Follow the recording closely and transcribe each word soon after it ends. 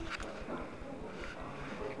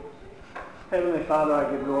Heavenly Father,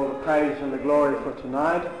 I give you all the praise and the glory for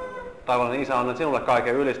tonight. Taivaallinen Isä, annan sinulle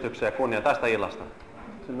kaiken ylistyksen ja kunnian tästä illasta.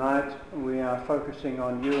 Tonight we are focusing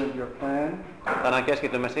on you and your plan. Tänään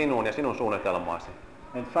keskitymme sinuun ja sinun suunnitelmaasi.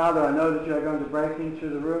 And Father, I know that you are going to break into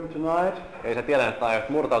the room tonight. Ei sä tiedä, että aiot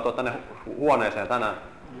murtautua tänne huoneeseen tänään.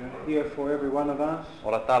 You're here for every one of us.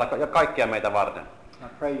 Olet täällä ja kaikkia meitä varten. I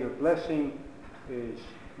pray your blessing is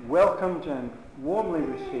welcomed and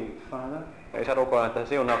warmly received, Father. Ei sä rukoile, että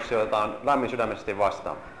siunauksia otetaan lämmin sydämisesti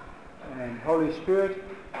vastaan. And Holy Spirit,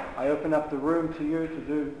 I open up the room to you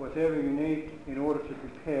to do whatever you need in order to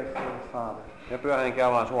prepare for the Father. Ja Pyhä Henki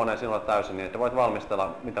avaan huoneen sinulle täysin niin, että voit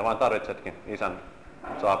valmistella mitä vain tarvitsetkin Isän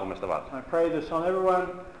saapumista varten. I pray this on everyone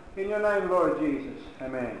in your name, Lord Jesus.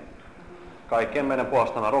 Amen. Kaikkien meidän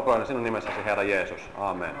puolestamme rukoilen sinun nimessäsi, Herra Jeesus.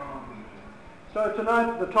 Amen. So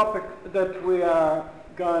tonight the topic that we are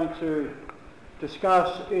going to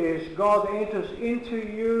discuss is God enters into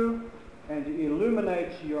you and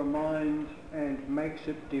illuminates your mind and makes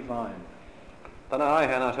it divine. Tänään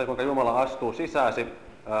aiheena on se, kuinka Jumala astuu sisääsi,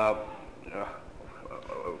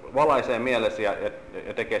 valaisee mielesi ja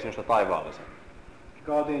tekee sinusta taivaallisen.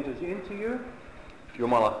 God enters into you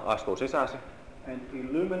Jumala astuu sisääsi and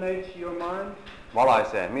illuminates your mind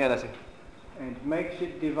valaisee mielesi and makes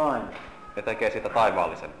it divine. ja tekee siitä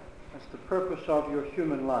taivaallisen. That's the purpose of your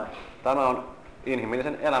human life. Tämä on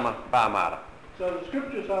inhimillisen elämän päämäärä. So the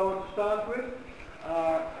scriptures I want to start with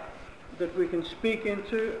that we can speak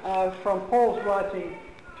into are from Paul's writing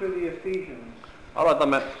to the Ephesians.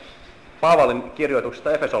 Aloitamme Paavalin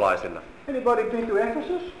kirjoituksesta Efesolaisille. Anybody been to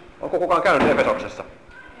Ephesus? Onko kukaan käynyt Efesoksessa?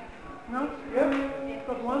 No? Yeah?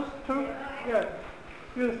 Got one? Two? Yeah.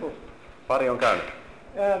 Beautiful. Pari on käynyt.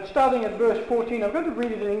 Starting at verse 14, I'm going to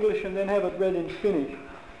read it in English and then have it read in Finnish.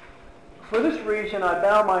 For this reason I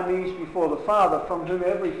bow my knees before the Father, from whom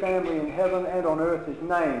every family in heaven and on earth is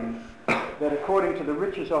named, that according to the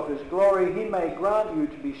riches of his glory he may grant you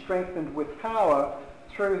to be strengthened with power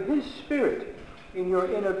through his Spirit in your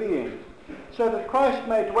inner being, so that Christ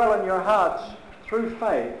may dwell in your hearts through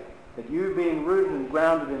faith, that you being rooted and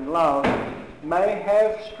grounded in love may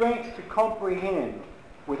have strength to comprehend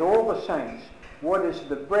with all the saints what is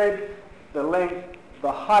the breadth, the length,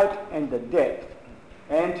 the height and the depth,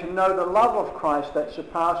 and to know the love of Christ that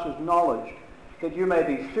surpasses knowledge, that you may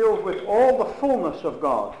be filled with all the fullness of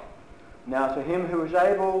God. Now to him who is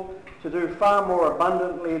able to do far more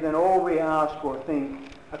abundantly than all we ask or think,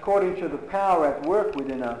 according to the power at work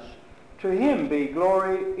within us, to him be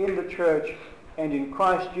glory in the church and in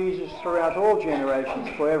Christ Jesus throughout all generations,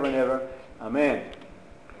 forever and ever. Amen.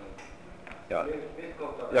 Ja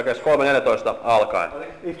jakees 3:14 alkaen.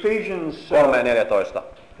 Ephesians 3:14.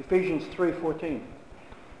 Ephesians 3:14.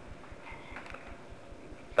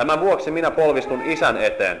 Tämän vuoksi minä polvistun Isän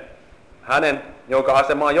eteen, hänen, jonka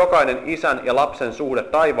asemaa jokainen isän ja lapsen suhde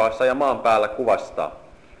taivaassa ja maan päällä kuvastaa.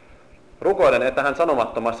 Rukoilen, että hän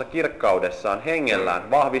sanomattomassa kirkkaudessaan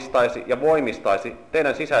hengellään vahvistaisi ja voimistaisi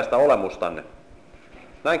teidän sisäistä olemustanne.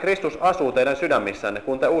 Näin Kristus asuu teidän sydämissänne,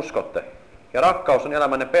 kun te uskotte, ja rakkaus on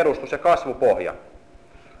elämänne perustus ja kasvupohja.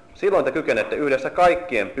 Silloin te kykenette yhdessä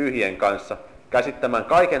kaikkien pyhien kanssa käsittämään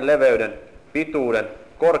kaiken leveyden, pituuden,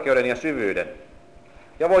 korkeuden ja syvyyden.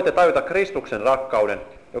 Ja voitte tajuta Kristuksen rakkauden,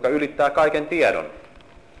 joka ylittää kaiken tiedon.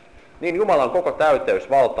 Niin Jumalan koko täyteys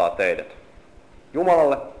valtaa teidät.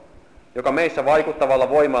 Jumalalle, joka meissä vaikuttavalla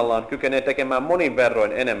voimallaan kykenee tekemään monin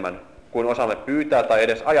verroin enemmän kuin osaamme pyytää tai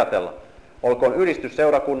edes ajatella, olkoon ylistys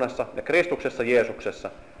seurakunnassa ja Kristuksessa Jeesuksessa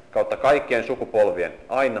kautta kaikkien sukupolvien,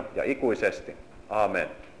 aina ja ikuisesti. Amen.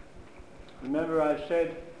 Remember I said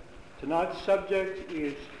tonight's subject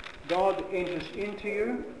is God enters into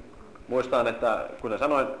you. Muistan, että kuten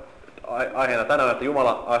sanoin aiheena tänään, että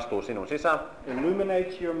Jumala astuu sinun sisään,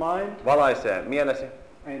 illuminates your mind, valaisee mielesi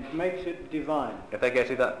and makes it divine. ja tekee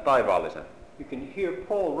sitä taivaallisen. You can hear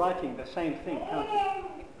Paul writing the same thing, can't you?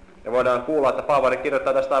 Ja voidaan kuulla, että Paavali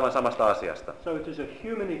kirjoittaa tästä aivan samasta asiasta. So it is a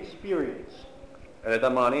human experience. Eli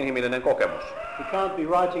tämä on inhimillinen kokemus. He can't be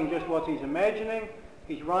writing just what he's imagining,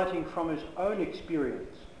 he's writing from his own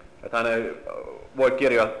experience. Että hän ei voi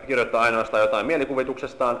kirjoittaa ainoastaan jotain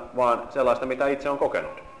mielikuvituksestaan, vaan sellaista, mitä itse on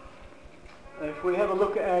kokenut. If we have a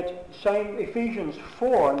look at same Ephesians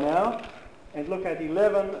 4 now, and look at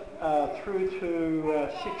 11 through to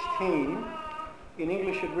 16, in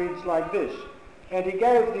English it reads like this. And he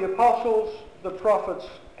gave the apostles, the prophets,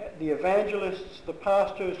 the evangelists, the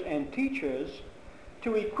pastors and teachers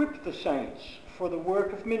to equip the saints for the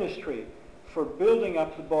work of ministry, for building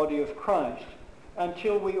up the body of Christ,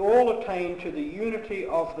 until we all attain to the unity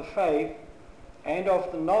of the faith and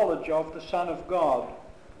of the knowledge of the Son of God,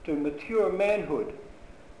 to mature manhood,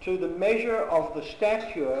 to the measure of the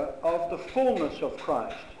stature of the fullness of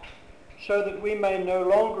Christ, so that we may no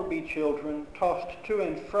longer be children, tossed to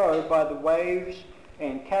and fro by the waves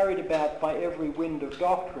and carried about by every wind of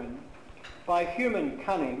doctrine, by human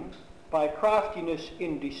cunning, by craftiness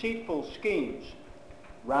in deceitful schemes.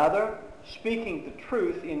 Rather, speaking the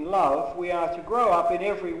truth in love, we are to grow up in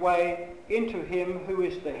every way into him who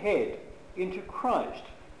is the head, into Christ,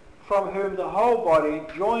 from whom the whole body,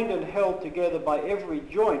 joined and held together by every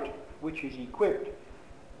joint which is equipped,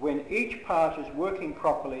 when each part is working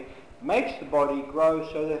properly, makes the body grow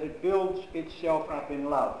so that it builds itself up in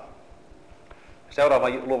love.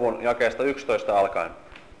 Seuraavan luvun jakeesta 11 alkaen.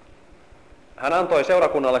 Hän antoi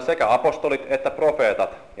seurakunnalle sekä apostolit että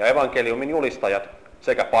profeetat ja evankeliumin julistajat,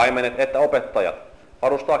 sekä paimenet että opettajat,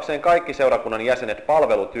 varustaakseen kaikki seurakunnan jäsenet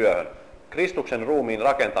palvelutyöhön, Kristuksen ruumiin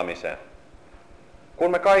rakentamiseen.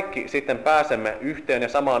 Kun me kaikki sitten pääsemme yhteen ja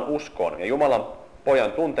samaan uskoon ja Jumalan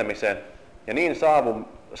pojan tuntemiseen, ja niin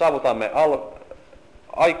saavutamme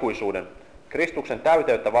aikuisuuden, Kristuksen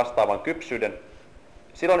täyteyttä vastaavan kypsyyden,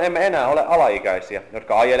 silloin emme enää ole alaikäisiä,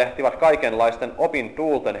 jotka ajelehtivat kaikenlaisten opin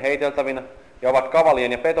tuulten heiteltävinä ja ovat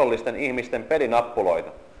kavalien ja petollisten ihmisten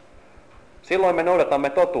pelinappuloita. Silloin me noudatamme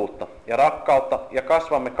totuutta ja rakkautta ja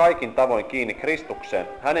kasvamme kaikin tavoin kiinni Kristukseen,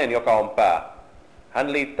 hänen joka on pää.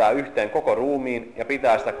 Hän liittää yhteen koko ruumiin ja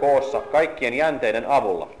pitää sitä koossa kaikkien jänteiden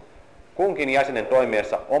avulla, kunkin jäsenen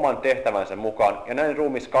toimiessa oman tehtävänsä mukaan, ja näin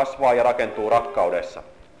ruumis kasvaa ja rakentuu rakkaudessa.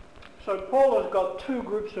 So Paul has got two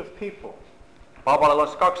groups of people. Paavalla on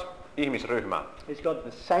siis kaksi ihmisryhmää. He's got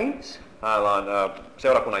the saints. Hänellä on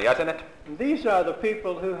seurakunnan jäsenet. And these are the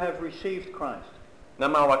people who have received Christ.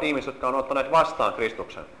 Nämä ovat ihmiset, jotka on ottaneet vastaan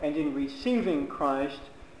Kristuksen. And in receiving Christ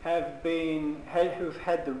who've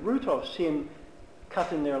had the root of sin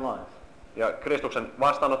cut in their life. Ja Kristuksen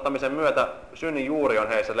vastaanottamisen myötä synnin juuri on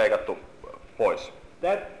heissä leikattu pois.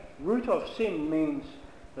 That root of sin means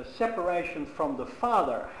the separation from the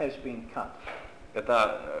Father has been cut. Ja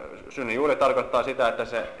tämä synnin juuri tarkoittaa sitä, että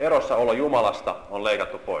se erossaolo Jumalasta on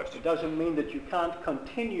leikattu pois. It doesn't mean that you can't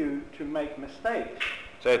continue to make mistakes.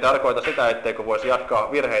 Se ei tarkoita sitä, etteikö voisi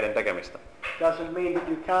jatkaa virheiden tekemistä. Doesn't mean that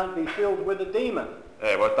you can't be filled with a demon.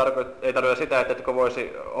 Ei tarkoita sitä, etteikö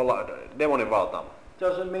voisi olla demonin valtaama.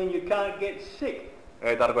 Doesn't mean you can't get sick.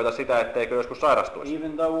 Ei tarkoita sitä, etteikö joskus sairastuisi.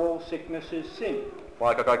 Even though all sickness is sin.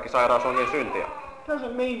 Vaikka kaikki sairaus onkin syntiä.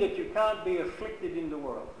 Doesn't mean that you can't be afflicted in the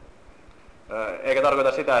world. Eikä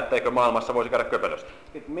tarkoita sitä, etteikö maailmassa voisi käydä köpelöstä.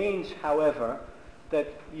 It means, however, that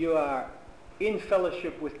you are in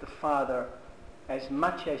fellowship with the Father as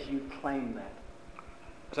much as you claim that.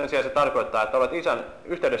 Sen sijaan se tarkoittaa, että olet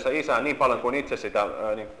yhteydessä Isään niin paljon kuin itse sitä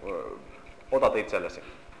otat itsellesi.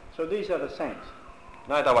 So these are the saints.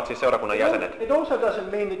 Näitä ovat siis seurakunnan jäsenet. It also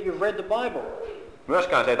doesn't mean that you've read the Bible.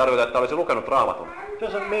 Myöskään se ei tarkoita, että olisi lukenut Raamatun. It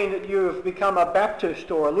doesn't mean that you've become a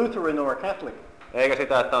Baptist or a Lutheran or a Catholic. Eikä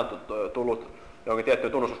sitä, että on tullut jonkin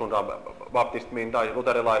tiettyyn tunnustuskuntaan, baptismiin tai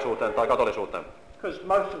luterilaisuuteen tai katolisuuteen. Because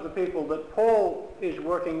most of the people that Paul is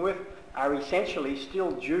working with are essentially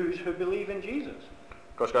still Jews who believe in Jesus.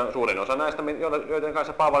 Koska suurin osa näistä, joiden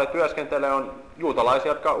kanssa Paavali työskentelee, on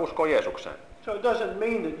juutalaisia, jotka uskoo Jeesukseen. So it doesn't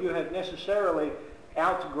mean that you have necessarily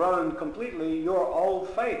outgrown completely your old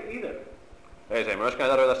faith either. Ei se myöskään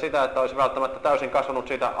tarkoita sitä, että olisi välttämättä täysin kasvanut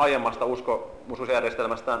siitä aiemmasta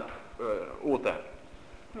uskomusjärjestelmästään uuteen.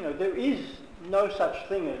 You know, there is no such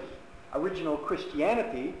thing as original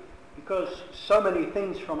Christianity because so many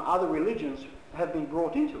things from other religions have been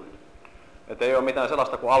brought into it. Että ei ole mitään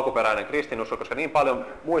sellaista kuin alkuperäinen kristinusko, koska niin paljon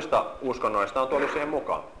muista uskonnoista on tullut siihen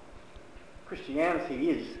mukaan. Christianity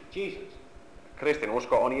is Jesus.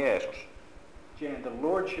 Kristinusko on Jeesus. The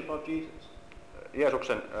lordship of Jesus.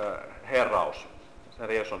 Jeesuksen herraus.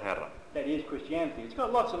 Jeesus on Herra. That is Christianity. It's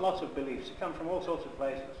got lots and lots of beliefs. It comes from all sorts of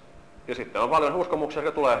places. Ja sitten on paljon uskomuksia,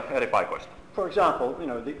 jotka tulee eri paikoista. For example, you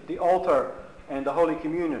know, the altar and the Holy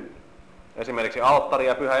Communion. Esimerkiksi alttari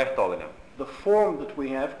ja pyhä ehtoollinen. The form that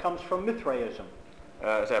we have comes from Mithraism.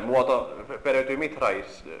 Se muoto periytyy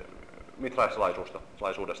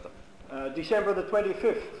mithraislaisuudesta. December the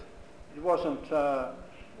 25th. It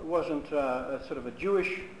wasn't a sort of a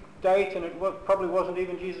Jewish date, and it probably wasn't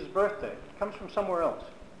even Jesus' birthday. It comes from somewhere else.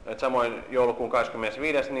 Et samoin joulukuun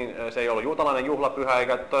 25. niin se ei ollut juutalainen juhlapyhä,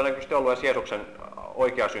 eikä todennäköisesti ollut edes Jeesuksen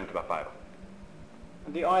oikea syntymäpäivä.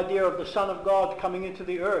 The idea of the Son of God coming into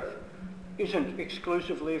the earth isn't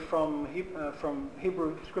exclusively from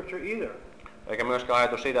Hebrew scripture either. Eikä myöskään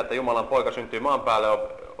ajatus siitä, että Jumalan poika syntyy maan päälle,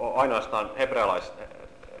 on ainoastaan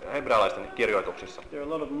hebrealaisten kirjoituksissa. There are a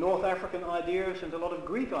lot of North African ideas and a lot of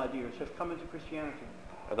Greek ideas have come into Christianity.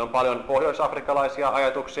 Että on paljon pohjois-afrikkalaisia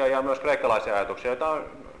ajatuksia ja myös kreikkalaisia ajatuksia, joita on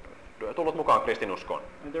tullut mukaan kristinuskoon.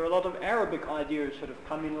 And there are a lot of Arabic ideas that have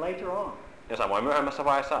come in later on. Ja samoin myöhemmässä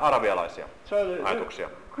vaiheessa arabialaisia ajatuksia.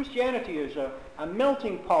 Christianity is a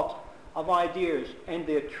melting pot of ideas, and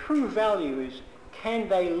their true value is, can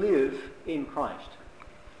they live in Christ?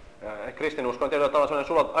 Kristinusko on tietyllä tavalla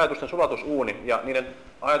sellainen ajatusten sulatusuuni, ja niiden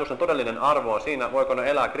ajatusten todellinen arvo on siinä, voiko ne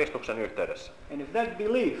elää Kristuksen yhteydessä. And if that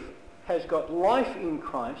belief has got life in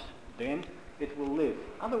Christ, then it will live.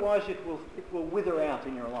 Otherwise it will wither out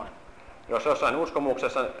in your life. Jos jossain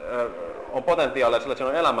uskomuksessa on potentiaalia, sillä siinä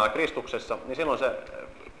on elämää Kristuksessa, niin silloin se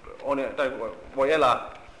voi elää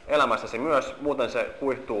elämässäsi myös, muuten se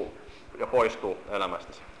kuihtuu ja poistuu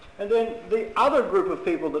elämästäsi. And then the other group of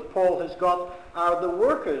people that Paul has got are the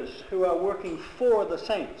workers who are working for the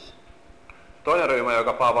saints. Toinen ryhmä,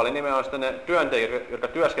 joka Paavali nimeää, on sitten ne työntekijät, jotka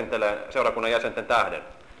työskentelee seurakunnan jäsenten tähden.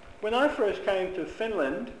 When I first came to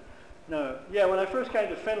Finland,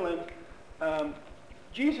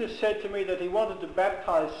 Jesus said to me that he wanted to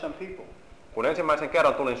baptize some people. Kun ensimmäisen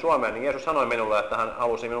kerran tulin Suomeen, niin Jeesus sanoi minulle, että hän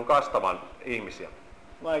halusi minun kastavan ihmisiä.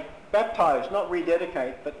 Like baptize, not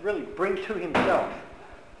rededicate, but really bring to himself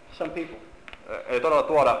some people. Eli todella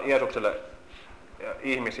tuoda Jeesukselle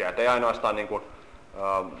ihmisiä, että ei ainoastaan niin kuin,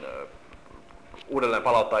 uudelleen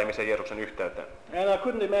palauttaa ihmisiä Jeesuksen yhteyteen. And I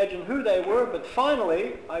couldn't imagine who they were, but finally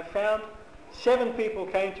I found 7 people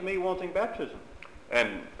came to me wanting baptism.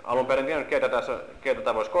 En alun perin tiennyt, keitä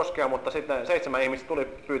tämä voisi koskea, mutta sitten 7 ihmistä tuli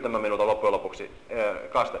pyytämään minulta loppujen lopuksi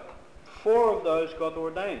kastetta. 4 of those got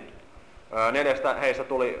ordained. 4 heistä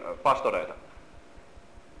tuli pastoreita.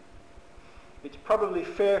 It's probably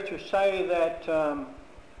fair to say that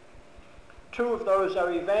 2 of those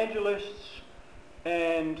are evangelists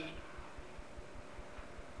and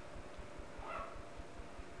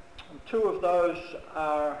 2 of those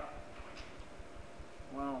are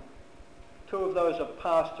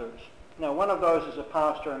pastors. No, one of those is a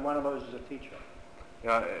pastor and one of those is a teacher.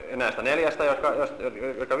 Ja näistä 4,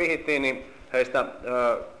 jotka vihittiin, niin heistä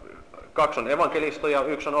 2 on evankelistoja,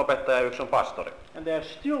 1 on opettaja ja 1 on pastori. And they are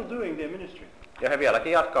still doing their ministry. Ja he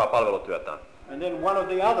vieläkin jatkaa palvelutyötään. And then one of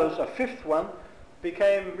the others, a 5th one,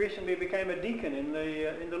 recently became a deacon in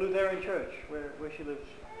the Lutheran church where she lives.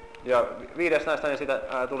 Ja 5 näistä niin siitä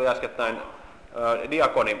tuli äskettäin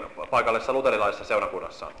diakoni paikallisessa luterilaisessa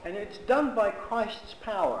seurakunnassaan. And it's done by Christ's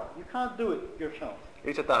power. You can't do it yourself.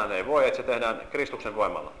 Itse tähän ei voi, että se tehdään Kristuksen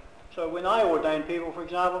voimalla. So when I ordain people, for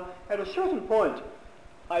example, at a certain point,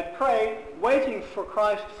 I pray, waiting for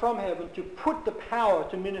Christ from heaven to put the power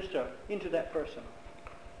to minister into that person.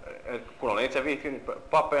 Kun olen itse vihkinyt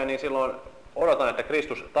pappeja, niin silloin odotan, että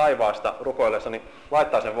Kristus taivaasta rukoillessani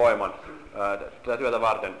laittaa sen voiman tätä työtä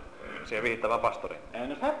varten siihen vihittävään pastoriin.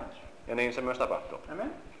 And it happens. Ja niin se myös tapahtuu.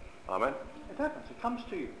 Amen? Amen. It happens. It comes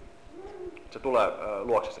to you. Se tulee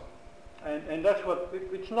luoksesi. And that's what,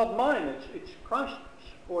 it's not mine, it's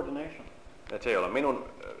Christ's ordination. Et se ei ole minun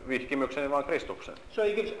vihkimykseni, vaan Kristuksen. So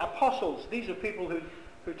he gives apostles, these are people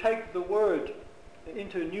who take the word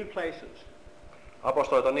into new places.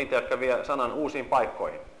 Apostolit on niitä, jotka vie sanan uusiin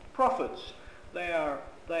paikkoihin. Prophets, they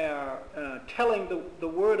are telling the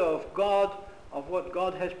word of God, of what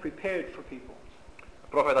God has prepared for people.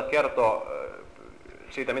 Profeetat kertoo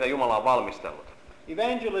siitä, mitä Jumala on valmistellut.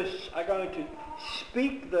 Evangelists are going to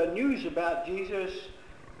speak the news about Jesus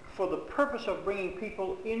for the purpose of bringing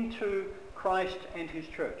people into Christ and his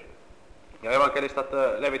church. Ja evankelistat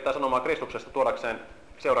levittää sanomaa Kristuksesta tuodakseen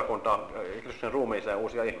seurakuntaan, Kristuksen ruumiiseen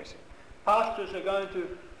uusia ihmisiä. Pastors are going to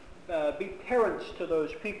be parents to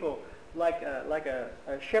those people like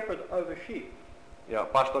a shepherd over sheep. Ja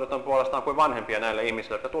pastorit on puolestaan kuin vanhempia näille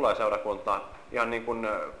ihmisille, jotka tulee seurakuntaan, ihan niin kuin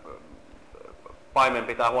paimen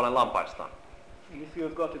pitää huolen lampaistaan. And if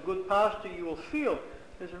you've got a good pastor, you will feel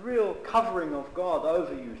there's a real covering of God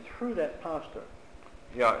over you through that pastor.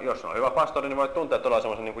 Ja jos on hyvä pastori, niin voit tuntea todella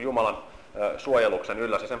semmoisen niin kuin Jumalan suojeluksen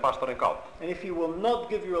ylläsi sen pastorin kautta. And if you will not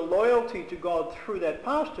give your loyalty to God through that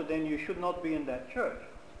pastor, then you should not be in that church.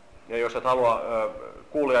 Ja jos et halua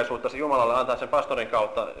kuuliaisuuttasi Jumalalle antaa sen pastorin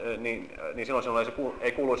kautta, niin silloin sinulla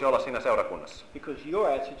ei kuuluisi olla siinä seurakunnassa. Because your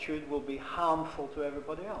attitude will be harmful to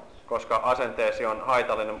everybody else. Koska asenteesi on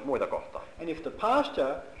haitallinen muita kohtaan. And if the pastor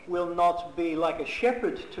will not be like a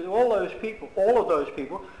shepherd to all of those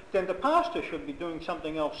people, then the pastor should be doing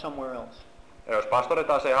something else somewhere else. Ja jos pastori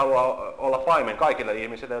taas ei halua olla paimen kaikille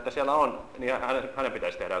ihmisille, joita siellä on, niin hänen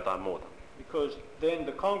pitäisi tehdä jotain muuta. Because then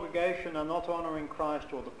the congregation are not honoring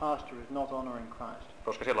Christ or the pastor is not honoring Christ.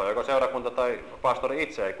 Koska silloin joko seurakunta tai pastori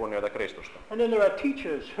itse ei kunnioita Kristusta. And then there are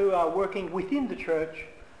teachers who are working within the church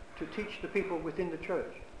to teach the people within the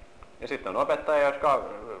church. Ja sitten on opettajia, jotka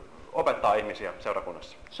opettaa ihmisiä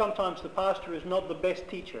seurakunnassa. Sometimes the pastor is not the best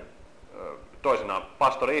teacher. Toisinaan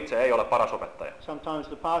pastori itse ei ole paras opettaja. Sometimes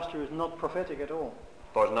the pastor is not prophetic at all.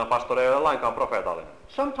 Toisinaan pastori ei ole lainkaan profeetallinen.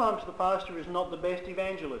 Sometimes the pastor is not the best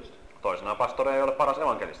evangelist. Toisinaan pastori ei ole paras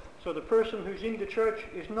evankelista. So the person who's in the church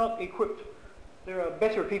is not equipped. There are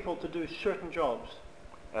better people to do certain jobs.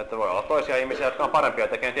 Että voi olla toisia ihmisiä, jotka on parempia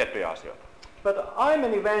tekemään tiettyjä asioita. But I'm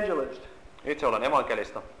an evangelist. Itse olen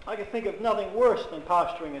evankelista. I can think of nothing worse than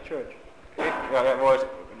pastoring a church.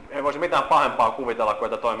 En voisi mitään pahempaa kuvitella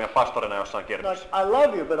kuin että toimia pastorina jossain kirkossa. Like, I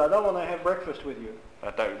love you, but I don't want to have breakfast with you.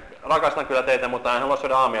 Että rakastan kyllä teitä, mutta en halua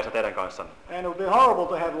syödä aamiaista teidän kanssanne. And it would be horrible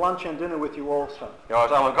to have lunch and dinner with you also. Ja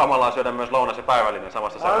olisi aivan kamalaa syödä myös lounas ja päivällinen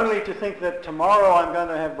samassa seurassa. Only to think that tomorrow I'm going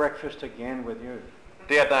to have breakfast again with you.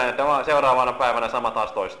 Tietäen, että seuraavana päivänä sama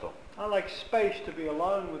taas toistuu. I like space to be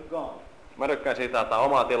alone with God. Mä tykkään siitä, että on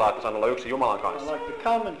omaa tilaa, että saan olla yksin Jumalan kanssa. I like to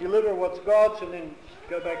come and deliver what's God's and then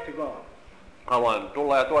go back to God. Haluan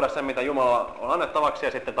tulla ja tuoda sen, mitä Jumala on annettavaksi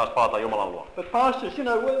ja sitten taas palata Jumalan luo. But pastors, you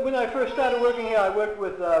know, when I first started working here, I worked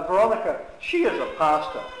with Veronica. She is a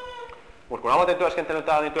pastor. Mutta kun aloitin työskentelyn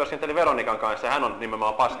täällä, niin työskentelin Veronikan kanssa ja hän on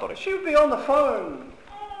nimenomaan pastori. She would be on the phone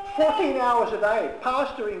 14 hours a day,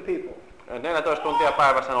 pastoring people. 14 tuntia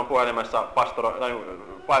päivässä hän on puhelimessa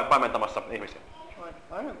paimentamassa ihmisiä.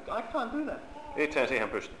 I can't do that. Itse en siihen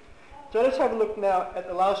pysty. So let's have a look now at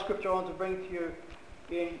the last scripture I want to bring to you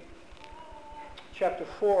in chapter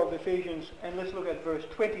 4 of Ephesians, and let's look at verse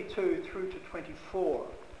 22 through to 24.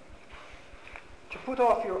 To put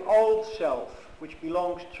off your old self, which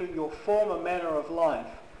belongs to your former manner of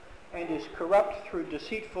life, and is corrupt through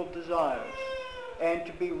deceitful desires, and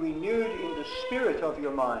to be renewed in the spirit of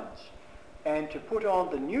your minds, and to put on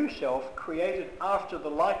the new self, created after the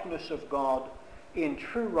likeness of God, in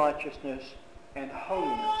true righteousness and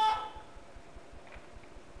holiness.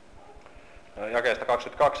 Jakeesta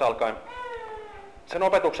 22 alkaen. Sen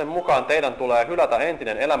opetuksen mukaan teidän tulee hylätä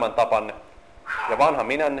entinen elämäntapanne ja vanha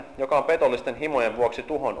minänne, joka on petollisten himojen vuoksi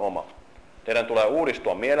tuhon oma. Teidän tulee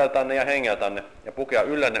uudistua mieleltänne ja hengeltänne ja pukea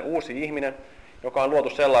yllenne uusi ihminen, joka on luotu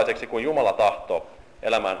sellaiseksi kuin Jumala tahtoo,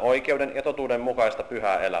 elämään oikeuden ja totuuden mukaista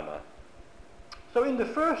pyhää elämää. So in the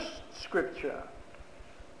first scripture,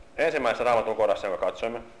 ensimmäisessä Raamatun kohdassa, jonka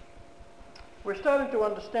katsoimme, we're starting to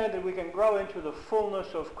understand that we can grow into the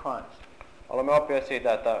fullness of Christ. Olemme oppineet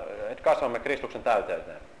siitä, että kasvamme Kristuksen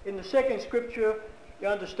täyteyteen. In the second scripture,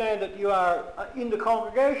 you understand that you are in the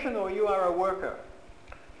congregation or you are a worker.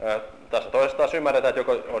 Tässä toisessa taas ymmärretään, että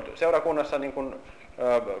joko on seurakunnassa niin kuin,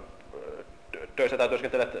 töissä tai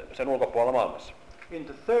työskentelet sen ulkopuolella maailmassa. In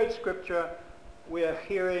the third scripture, we are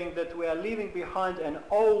hearing that we are leaving behind an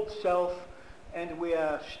old self and we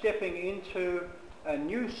are stepping into a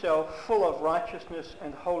new self full of righteousness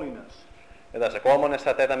and holiness. Ja tässä kolmannessa,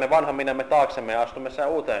 että jätämme vanhan minämme taaksemme ja astumme sen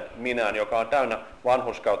uuteen minään, joka on täynnä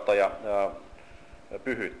vanhurskautta ja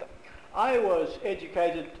pyhyyttä. I was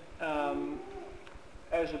educated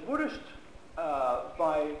as a Buddhist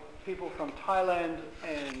by people from Thailand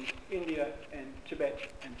and India and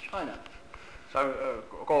Tibet and China. Sain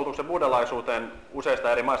koulutuksen buddhalaisuuteen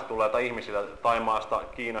useista eri maista tulleilta ihmisiltä, Thaimaasta,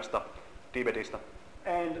 Kiinasta, Tibetistä.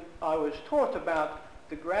 And I was taught about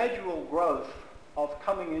the gradual growth of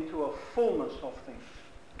coming into a fullness of things.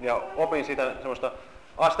 Ja opin siitä semmoista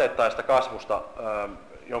asteittaista kasvusta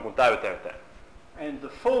jonkun täyteyteen. And the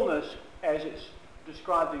fullness, as it's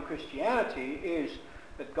described in Christianity, is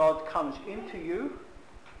that God comes into you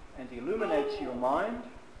and illuminates your mind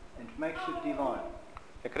and makes it divine.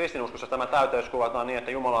 Ja kristinuskossa tämä täyteys kuvataan niin,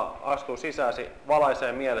 että Jumala astuu sisääsi,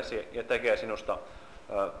 valaisee mielesi ja tekee sinusta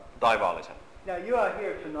taivaallisen. Now you are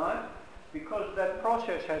here tonight because that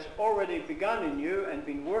process has already begun in you and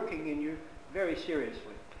been working in you very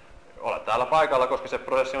seriously. Olet täällä paikalla, koska se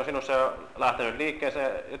prosessi on sinussa jo lähtenyt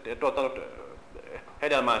liikkeeseen ja tuottanut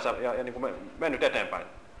hedelmäänsä ja niin kuin mennyt eteenpäin.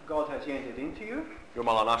 God has entered into you.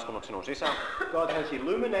 Jumala on astunut sinun sisään. God has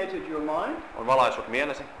illuminated your mind. On valaissut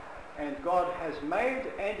mielesi. And God has made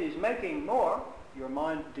and is making more your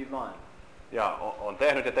mind divine. Ja on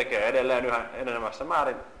tehnyt ja tekee edelleen yhä enenevässä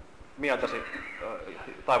määrin mieltäsi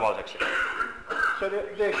taivaalliseksi. So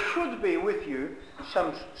there should be with you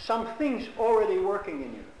some things already working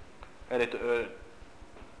in you. Eli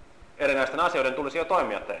erinäisten asioiden tulisi jo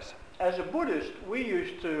toimia teissä. As a Buddhist, we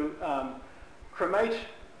used to cremate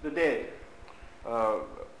the dead.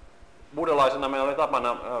 Buddhalaisena meillä oli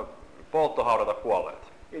tapana polttohaudata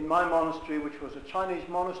kuolleet. In my monastery, which was a Chinese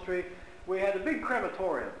monastery, we had a big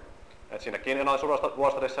crematorium. Et siinä kiinalaisessa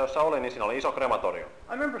luostarissa, jossa olin, niin siinä oli iso krematorio.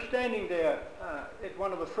 I remember standing there at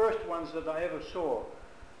one of the first ones that I ever saw,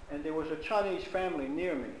 and there was a Chinese family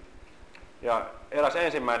near me. Ja eräs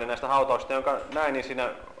ensimmäinen näistä hautauksista, jonka näin, niin siinä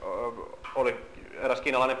oli eräs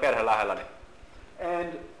kiinalainen perhe lähelläni.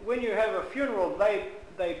 And when you have a funeral,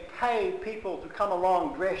 they pay people to come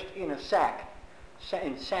along dressed in a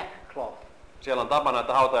in sackcloth. Siellä on tapana,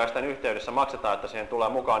 että hautajaisten yhteydessä maksetaan, että siihen tulee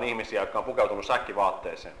mukaan ihmisiä, jotka on pukeutunut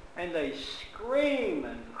säkkivaatteeseen. And they scream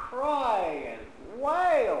and cry and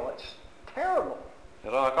wail. It's terrible.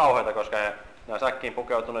 Ja se on kauheata, koska nämä säkkiin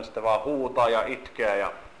pukeutuneet sitten vaan huutaa ja itkee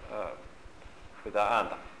ja pitää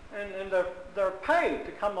ääntä. And they're paid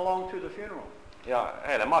to come along to the funeral. Ja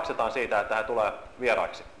heille maksetaan siitä, että he tulee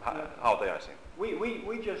vieraiksi hautajaisiin.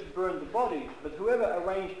 We just burn the bodies, but whoever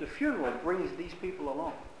arranged the funeral brings these people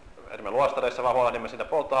along. Eli me luostareissa vaan huolehdimme siitä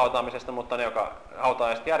polttohautaamisesta, mutta ne, joka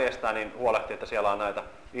hautajaiset järjestää, niin huolehtii, että siellä on näitä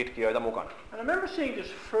itkijöitä mukana. And I remember seeing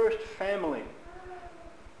this first family.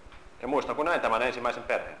 Ja muistan, kun näin tämän ensimmäisen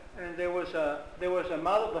perheen. And there was a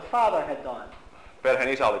mother. The father had died. Perheen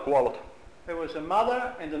isä oli kuollut. There was a mother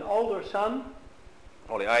and an older son.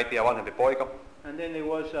 Oli äiti ja vanhempi poika. And then there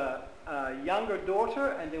was a younger daughter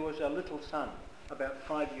and there was a little son, about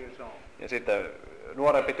 5 years old. Ja sitten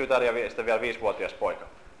nuorempi tytär ja sitten vielä 5-vuotias poika.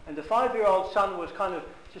 And the 5-year-old son was kind of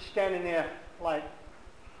just standing there like.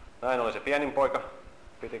 Näin oli se pienin poika,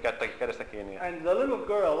 piti kädestä kiinni. And the little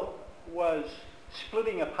girl was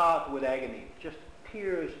splitting apart with agony, just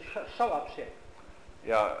tears, so upset.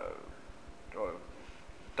 Ja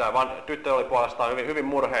tämä tyttö oli puolestaan hyvin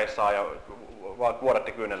murheissaan ja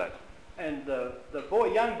vuodetti kyyneleitä. And the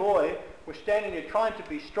young boy was standing there trying to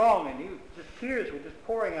be strong, and the tears were just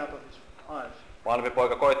pouring out of his eyes. Vanhempi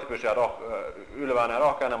poika koitti pysyä ylväänä ja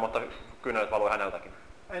rohkeana, mutta kynnelet valui häneltäkin.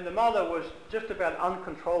 And the mother was just about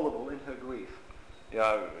uncontrollable in her grief.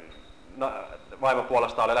 Ja vaimo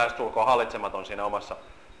puolestaan oli lähestulkoon hallitsematon siinä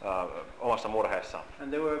omassa murheessaan. And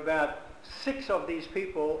there were about 6 of these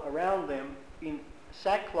people around them in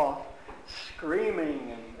sackcloth,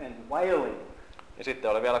 screaming and wailing. Ja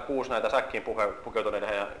sitten oli vielä 6 näitä säkkiin pukeutuneita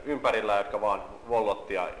heidän ympärillä, jotka vaan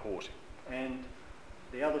vollotti ja huusi. And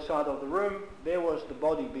the other side of the room, there was the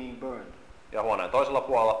body being burned. Ja huoneen toisella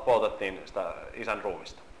puolella poltettiin sitä isän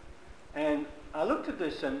ruumista. And I looked at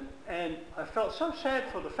this and I felt so sad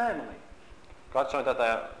for the family. Katsoin tätä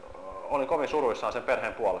ja olin kovin suruissaan sen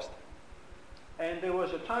perheen puolesta. And there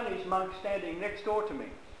was a Chinese monk standing next door to me.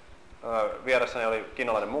 Vieressäni oli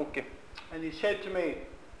kiinalainen munkki. And he said to me,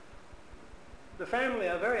 "The family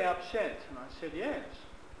are very upset." And I said, "Yes."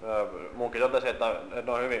 Munkki totesi, että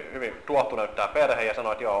ne on hyvin tuohtuneet tämä perhe ja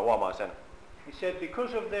sanoi, että joo, huomaan sen. He said,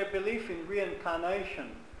 because of their belief in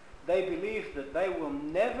reincarnation, they believe that they will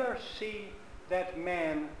never see that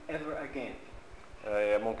man ever again.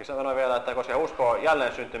 Ja munkki sanoi vielä, että koska he uskoo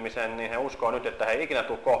jälleen syntymiseen, niin he uskoo nyt, että he ei ikinä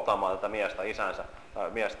tule kohtaamaan tätä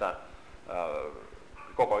miestään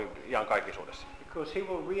koko iankaikkisuudessa. Because he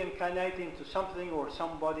will reincarnate into something or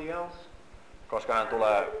somebody else. Koska hän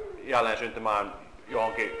tulee jälleen syntymään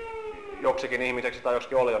joksikin ihmiseksi tai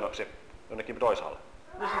joksikin olionoksi jonnekin toisaalle.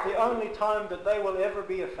 This is the only time that they will ever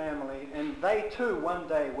be a family, and they too one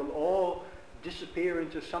day will all disappear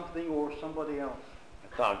into something or somebody else.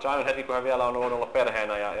 Tämä on ainut hetki, kun he vielä on ollut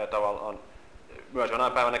perheenä ja tavallaan myös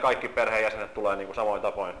jonain päivänä kaikki perheenjäsenet tulee niin kuin samoin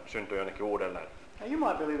tapoin syntyy jonnekin uudelleen. Now you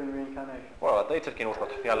might believe in reincarnation. Voi olla, että itsekin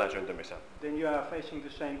uskot jälleen syntymiseen. Then you are facing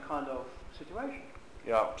the same kind of situation.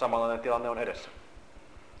 Ja samanlainen tilanne on edessä.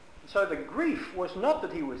 So the grief was not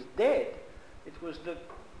that he was dead, it was that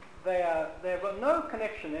there was no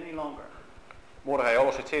connection any longer. Murhe ei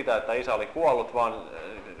ollut siitä, että isä oli kuollut,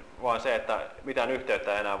 vaan se, että mitään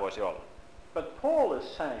yhteyttä ei enää voisi olla. But Paul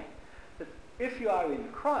is saying that if you are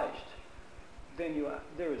in Christ, then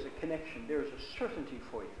there is a connection, there is a certainty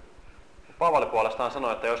for you. Paavali puolestaan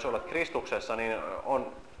sanoi, että jos olet Kristuksessa, niin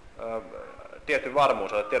on tietty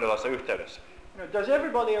varmuus, olet tietynlaisessa yhteydessä. Does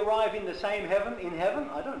everybody arrive in the same heaven? In heaven?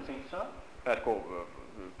 I don't think so. Kun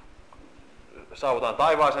saavutaan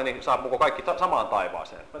taivaaseen, niin saapuuko kaikki samaan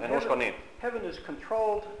taivaaseen? En usko niin. Heaven is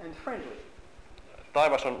controlled and friendly.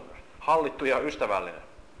 Taivas on hallittu ja ystävällinen.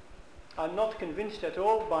 I'm not convinced at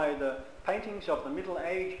all by the paintings of the Middle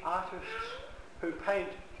Age artists who paint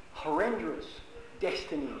horrendous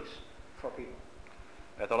destinies for people.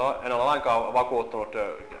 En ole lainkaan vakuuttunut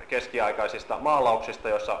keskiaikaisista maalauksista,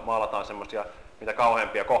 joissa maalataan semmoisia mitä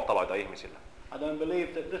kauheimpia kohtaloita ihmisille. I don't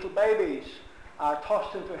believe that little babies are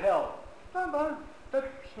tossed into hell. No,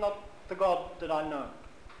 that's not the God that I know.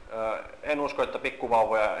 En usko, että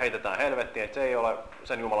pikkuvauvoja heitetään helvettiin, että se ei ole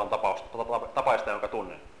sen Jumalan tapaista, jonka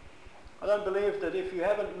tunnen. I don't believe that if you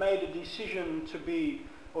haven't made a decision to be,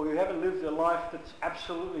 or you haven't lived a life that's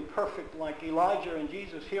absolutely perfect like Elijah and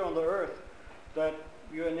Jesus here on the earth, that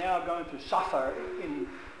you're now going to suffer in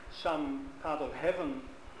some part of heaven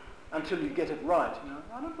until you get it right.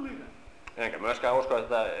 I don't believe that. Enkä myöskään usko,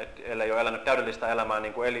 että ellei ole elänyt täydellistä elämää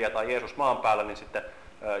niin kuin Elia tai Jeesus maan päällä, niin sitten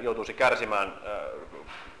joutuisi kärsimään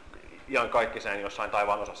iankaikkiseen jossain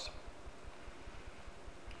taivaan osassa.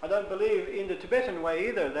 I don't believe in the Tibetan way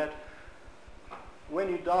either that when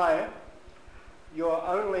you die, your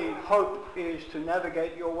only hope is to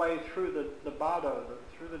navigate your way through the bardo,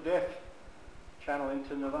 through the death channel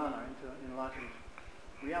into nirvana, into enlightened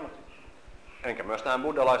reality. Enkä myös tähän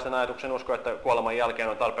buddhalaisen ajatuksen usko, että kuoleman jälkeen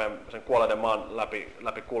on tarpeen sen kuolleiden maan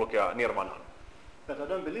läpi kulkea nirvanaan. But I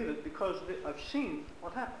don't believe it because I've seen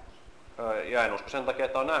what happens. Ja en usko sen takia,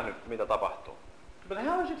 että on nähnyt, mitä tapahtuu. But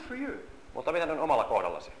how is it for you? Mutta miten on omalla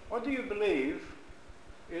kohdallasi? What do you believe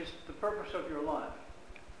is the purpose of your life?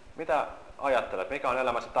 Mitä ajattelet? Mikä on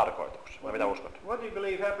elämäsi tarkoitus? Vai mitä uskot? What do you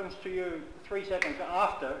believe happens to you 3 seconds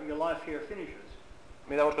after your life here finishes?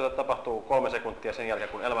 Mitä uskot, että tapahtuu 3 sekuntia sen jälkeen,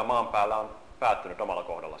 kun elämä maan päällä on päättynyt omalla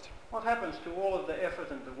kohdallasi? What happens to all of the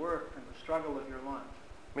effort and the work and the struggle of your life?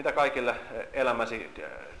 Mitä kaikille elämäsi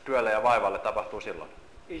työlle ja vaivalle tapahtuu silloin?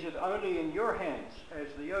 Is it only in your hands,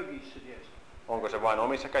 as the yogis suggest? Onko se vain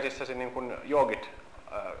omissa käsissäsi, niin kuin joogit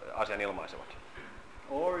asian ilmaisevat?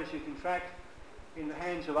 Or is it in fact in the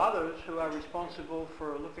hands of others who are responsible for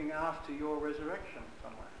looking after your resurrection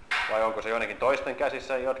somewhere? Vai onko se joidenkin toisten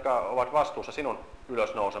käsissä, jotka ovat vastuussa sinun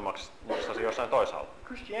ylösnousemaksasi jossain toisaalla?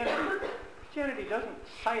 Christianity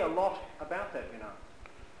doesn't say a lot about that, you know.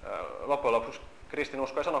 Loppujen lopuksi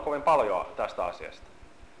kristinusko ei sano kovin paljon tästä asiasta.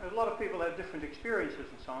 A lot of people have different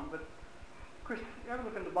experiences and so on, but you have a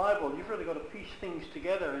look in the Bible, you've really got to piece things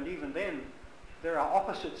together, and even then there are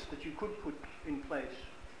opposites that you could put in place.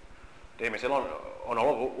 Ihmisillä on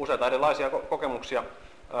ollut useita erilaisia kokemuksia,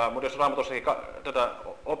 mutta jos Raamatussakin tätä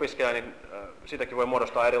opiskelee, niin siitäkin voi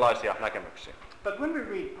muodostaa erilaisia näkemyksiä. But when we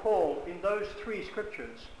read Paul in those 3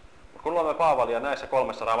 scriptures, kun luemme Paavalia näissä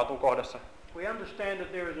 3 Raamatun kohdassa, we understand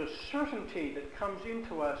that there is a certainty that comes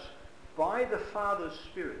into us by the Father's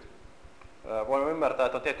Spirit. Voimme ymmärtää,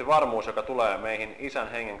 että on tietty varmuus, joka tulee meihin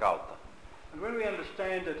Isän hengen kautta. And when we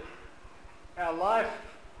understand that our life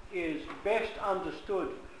is best understood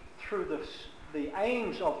through the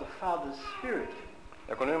aims of the Father's Spirit.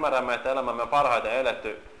 Ja kun ymmärrämme, että elämämme on parhaiten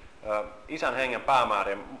eletty Isän hengen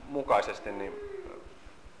päämäärien mukaisesti, niin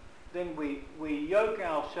then we yoke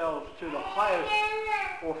ourselves to the highest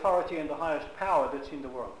authority and the highest power that's in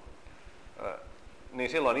the world. Niin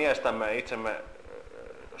silloin iestämme itsemme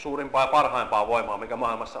suurimpaa ja parhaimpaa voimaa, mikä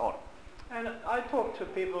maailmassa on. And I talk to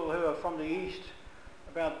people who are from the East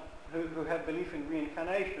about who have belief in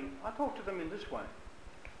reincarnation. I talk to them in this way.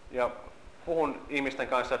 Ja puhun ihmisten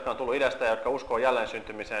kanssa, jotka on tullut idästä ja jotka uskoo jälleen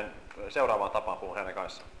syntymiseen, seuraavaan tapaan puhun heidän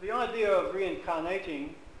kanssaan. The idea of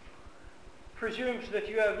reincarnating presumes that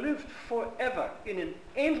you have lived forever in an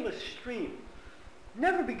endless stream,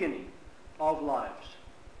 never beginning, of lives.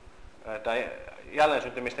 Tämä jälleen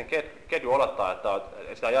syntymisten ketju olettaa, että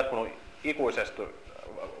sitä on jatkunut ikuisesti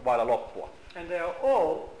vailla loppua. And they are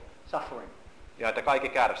all suffering. Ja että kaikki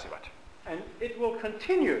kärsivät. And it will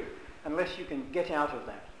continue unless you can get out of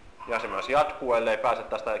that. Ja se myös jatkuu, ellei pääse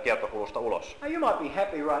tästä kiertokulusta ulos. Now you might be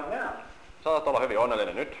happy right now. Saatat olla hyvin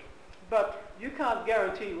onnellinen nyt. But you can't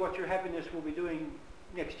guarantee what your happiness will be doing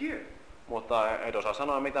next year. Mutta et osaa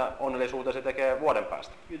sanoa, mitä onnellisuutesi tekee vuoden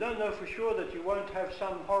päästä. You don't know for sure that you won't have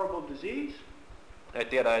some horrible disease. Et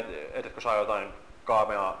tiedä, etkö saa jotain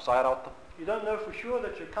kaameaa sairautta. You don't know for sure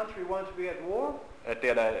that your country won't be at war. Et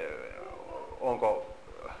tiedä, onko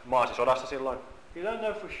maasi sodassa silloin. You don't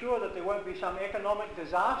know for sure that there won't be some economic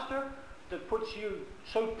disaster that puts you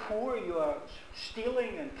so poor you are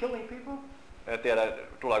stealing and killing people. Et tiedä,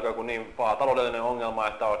 tuleeko joku niin paha taloudellinen ongelma,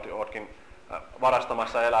 että ootkin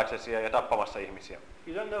varastamassa eläksesi ja tappamassa ihmisiä.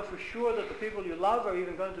 You don't know for sure that the people you love are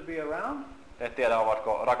even going to be around. Et tiedä,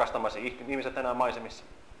 ovatko rakastamasi ihmiset enää maisemissa.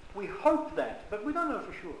 We hope that, but we don't know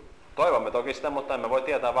for sure. Toivomme toki sitä, mutta emme voi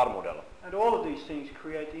tietää varmuudella. And all of these things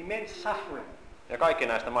create immense suffering. Ja kaikki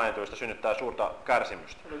näistä mainituista synnyttää suurta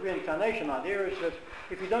kärsimystä. The reincarnation idea is that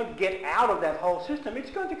if you don't get out of that whole system,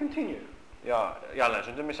 it's going to continue. Ja jälleen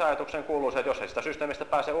syntymisajatukseen kuuluu se, että jos ei sitä systeemistä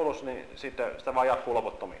pääse ulos, niin sitten sitä vaan jatkuu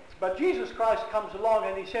loputtomiin. But Jesus Christ comes along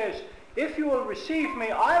and he says, if you will receive me,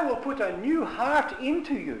 I will put a new heart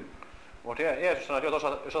into you. Mutta Jeesus sanoi, että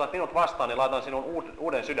jos otat minut vastaan, niin laitan sinun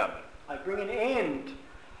uuden sydämen. I bring an end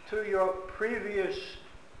to your previous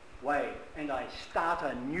way and I start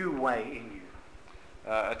a new way in you.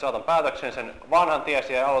 Että saatan päätöksen sen vanhan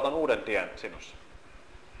tiesi ja aloitan uuden tien sinussa.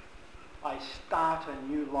 I start a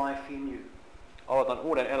new life in you. Aloitan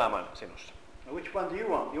uuden elämän sinussa. Now, which one do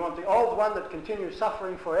you want? You want the old one that continues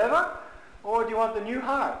suffering forever, or do you want the new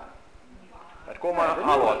heart? Et kumman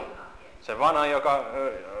haluat? Sen vanhan, joka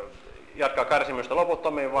jatkaa kärsimystä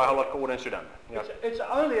loputtomiin vai haluatko uuden sydämen?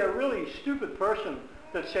 It's only a really stupid person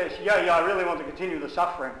that says, yeah, I really want to continue the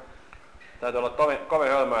suffering. Täytyy olla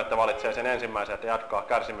kovin hölmöä, että valitsee sen ensimmäisen, että jatkaa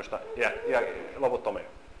kärsimystä ja loputtomiin.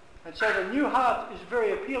 And so the new heart is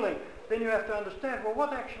very appealing. Then you have to understand, well,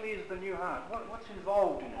 what actually is the new heart? What's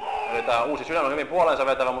involved in it? Eli tämä uusi sydän on hyvin puoleensa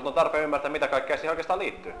vetävä, mutta on tarpeen ymmärtää, mitä kaikkea siihen oikeastaan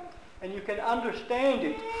liittyy. And you can understand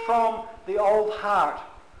it from the old heart,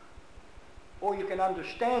 or you can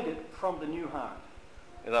understand it from the new heart.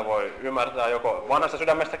 Jota voi ymmärtää joko vanhasta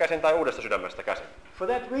sydämestä käsin tai uudesta sydämestä käsin. For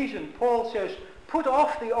that reason, Paul says, put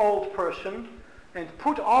off the old person and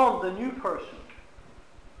put on the new person.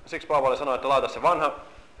 Siksi Paavali sanoi, että laita se vanha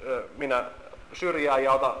minä syrjään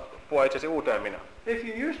ja ota pua itsesi uuteen minä. If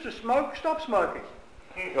you used to smoke, stop smoking.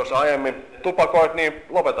 Jos aiemmin tupakoit, niin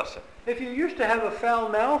lopeta se. If you used to have a foul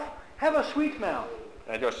mouth, have a sweet mouth.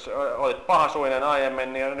 Et jos olit pahasuinen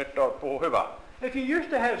aiemmin, niin nyt puhu hyvää. If you used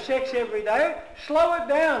to have sex every day, slow it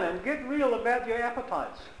down and get real about your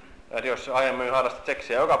appetites. Et jos aiemmin harrastat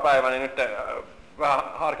seksiä joka päivä, niin nyt vähän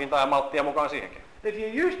harkintaa ja malttia mukaan siihenkin. If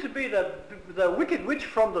you used to be the wicked witch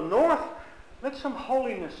from the north, let some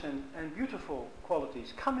holiness and beautiful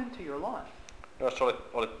qualities come into your life. Jos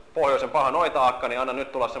olit pohjoisen paha noita-akka, niin anna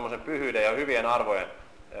nyt tulla semmoisen pyhyyden ja hyvien arvojen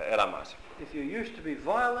elämääsi. If you used to be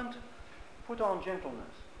violent, put on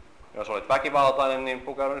gentleness. Jos olit väkivaltainen, niin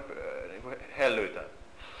pukeudu nyt hellyyteen.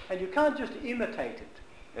 And you can't just imitate it.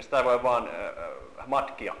 Ja sitä ei voi vaan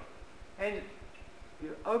matkia. And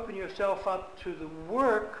you open yourself up to the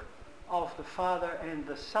work of the Father and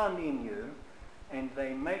the Son in you, and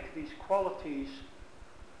they make these qualities.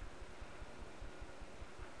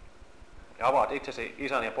 Ja avaat itsesi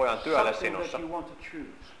isän ja pojan työlle sinussa. That you want to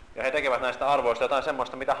choose. Ja he tekevät näistä arvoista jotain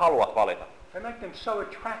semmoista, mitä haluat valita. They make them so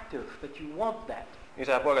attractive that you want that.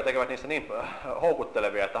 Isä ja poika tekevät niistä niin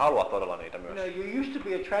houkuttelevia, että haluat todella niitä myös. You know, you used to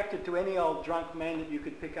be attracted to any old drunk man that you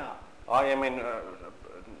could pick up. Aiemmin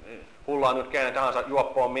hullaan nyt kenen tahansa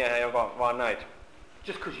juoppoon miehen, joka vaan näit.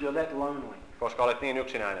 Just because you're that lonely. Koska olet niin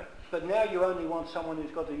yksinäinen. But now you only want someone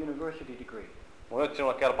who's got a university degree. Mutta nyt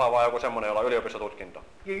sinulle kelpaa vain joku semmoinen, jolla on yliopistotutkinto.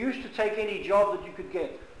 You used to take any job that you could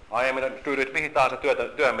get. Aiemmin tyydyit mihin tahansa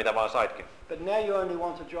työhön, mitä vaan saitkin. But now you only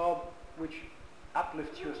want a job which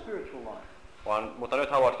uplifts your spiritual life. Mutta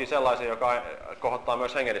nyt haluatkin sellaisen, joka kohottaa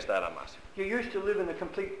myös hengellistä elämääsi. You used to live in a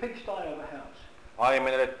complete pigsty of a house.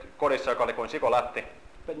 Aiemmin elit kodissa, joka oli kuin sikolätti.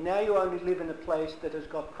 But now you only live in a place that has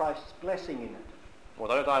got Christ's blessing in it.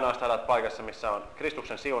 Mutta nyt ainoastaan elät paikassa, missä on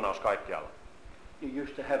Kristuksen siunaus kaikkialla. You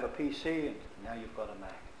used to have a PC and now you've got a Mac.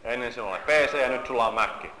 Ennen sinulla oli PC ja nyt sulla on Mac.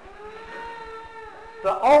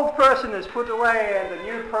 The old person is put away and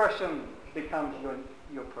the new person becomes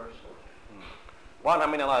your person. Vanha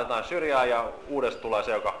minä laitetaan syrjään ja uudesta tulee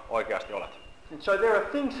se, joka oikeasti olet. And so there are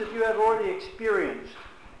things that you have already experienced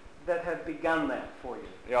that have begun that for you.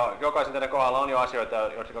 Ja jokaisen teidän kohdalla on jo asioita,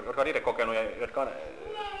 jotka on itse kokenut ja jotka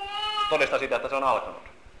todistaa sitä, että se on alkanut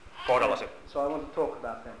kohdallasi. So I want to talk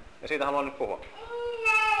about them. Ja siitä haluan nyt puhua.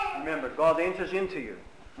 Remember, God enters into you.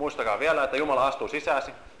 Muistakaa vielä, että Jumala astuu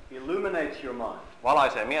sisääsi, Illuminates your mind.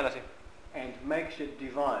 valaisee mielesi And makes it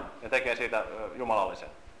divine. ja tekee siitä jumalallisen.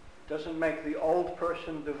 Doesn't make the old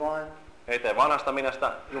person divine. Ei tee vanhasta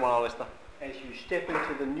minästä jumalallista. As you step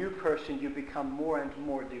into the new person, you become more and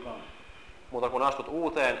more divine. Mutta kun astut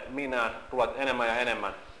uuteen minään, tulet enemmän ja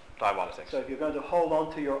enemmän taivaalliseksi. So if you're going to hold on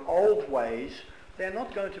to your old ways, they're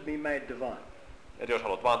not going to be made divine. Et jos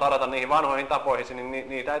haluat vaan tarjota niihin vanhoihin tapoihin, niin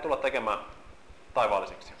niitä ei tulla tekemään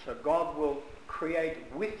taivaallisiksi. So God will create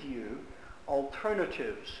with you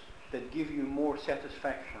alternatives that give you more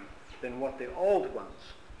satisfaction than what the old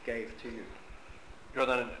ones gave to you.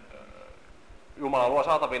 Joten Jumala luo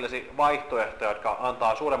saatavillesi vaihtoehtoja, jotka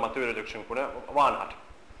antaa suuremman tyydytyksen kuin ne vanhat.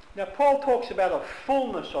 Now Paul talks about a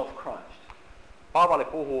fullness of Christ. Paavali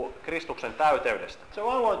puhuu Kristuksen täyteydestä. So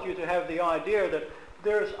I want you to have the idea that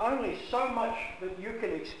there's only so much that you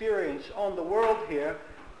can experience on the world here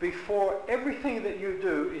before everything that you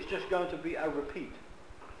do is just going to be a repeat.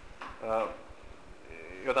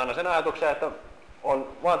 Joten anna sen ajatuksen, että on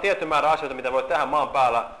vain tietty määrä asioita, mitä voit tehdä maan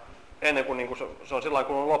päällä ennen kuin se on silloin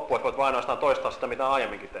kun on loppu, että voit vain ainoastaan toistaa sitä, mitä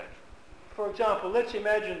aiemminkin tehnyt. For example, let's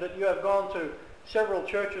imagine that you have gone to several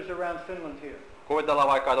churches around Finland here. Kuvitellaan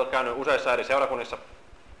vaikka, että olet käynyt useissa eri seurakunnissa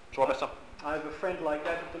Suomessa. I have a friend like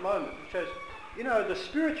that at the moment who says, you know, the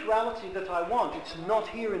spirituality that I want, it's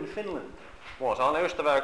not here in Finland. Mulla on sellainen ystävä,